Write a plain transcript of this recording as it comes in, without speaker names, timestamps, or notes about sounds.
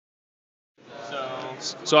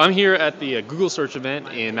So I'm here at the Google Search event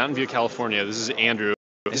in Mountain View, California. This is Andrew.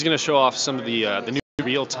 He's going to show off some of the new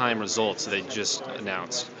real-time results that they just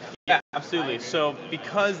announced. Yeah, absolutely. So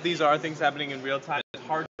because these are things happening in real time, it's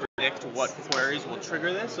hard to predict what queries will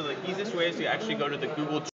trigger this. So the easiest way is to actually go to the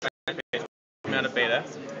Google Trends page, come out of beta,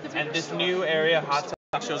 and this new area, hot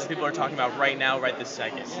topic, shows what people are talking about right now, right this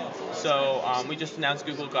second. So we just announced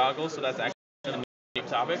Google Goggles, so that's actually the new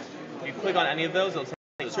topic. If you click on any of those, it'll take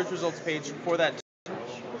you to the search results page for that.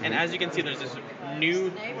 And as you can see, there's this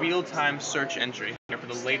new real-time search entry here for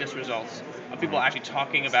the latest results of people actually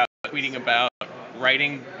talking about, tweeting about,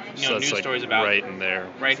 writing, So news it's like stories about right in there.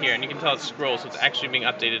 right here, and you can tell it scrolls, so it's actually being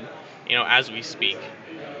updated, as we speak.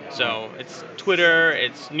 So it's Twitter,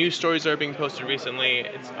 it's news stories that are being posted recently,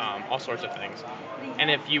 it's all sorts of things. And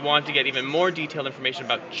if you want to get even more detailed information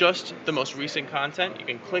about just the most recent content, you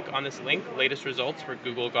can click on this link, latest results for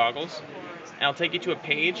Google Goggles, and I'll take you to a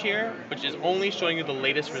page here, which is only showing you the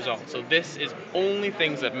latest results. So this is only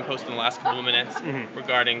things that have been posted in the last couple of minutes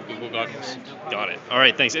regarding Google Goggles. Got it. All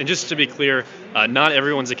right, thanks. And just to be clear, not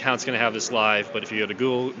everyone's account's going to have this live, but if you go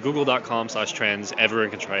to google.com/trends,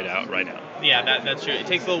 everyone can try it out right now. Yeah, that's true. It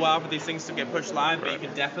takes a little while for these things to get pushed live, but you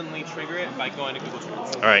can definitely trigger it by going to Google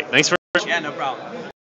Trends. All right, thanks very much. Yeah, no problem.